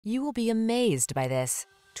You will be amazed by this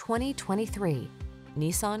 2023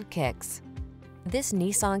 Nissan Kicks. This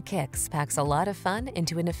Nissan Kicks packs a lot of fun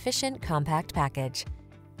into an efficient, compact package.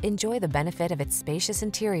 Enjoy the benefit of its spacious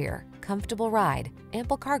interior, comfortable ride,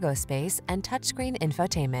 ample cargo space, and touchscreen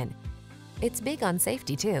infotainment. It's big on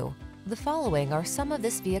safety too. The following are some of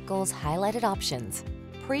this vehicle's highlighted options: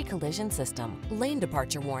 pre-collision system, lane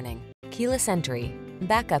departure warning, keyless entry,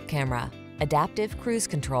 backup camera, adaptive cruise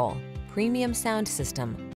control, premium sound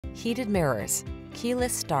system, heated mirrors,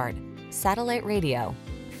 keyless start, satellite radio,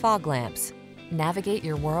 fog lamps. Navigate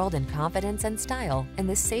your world in confidence and style in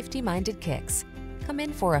this safety-minded Kicks. Come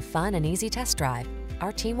in for a fun and easy test drive.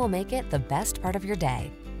 Our team will make it the best part of your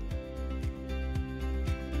day.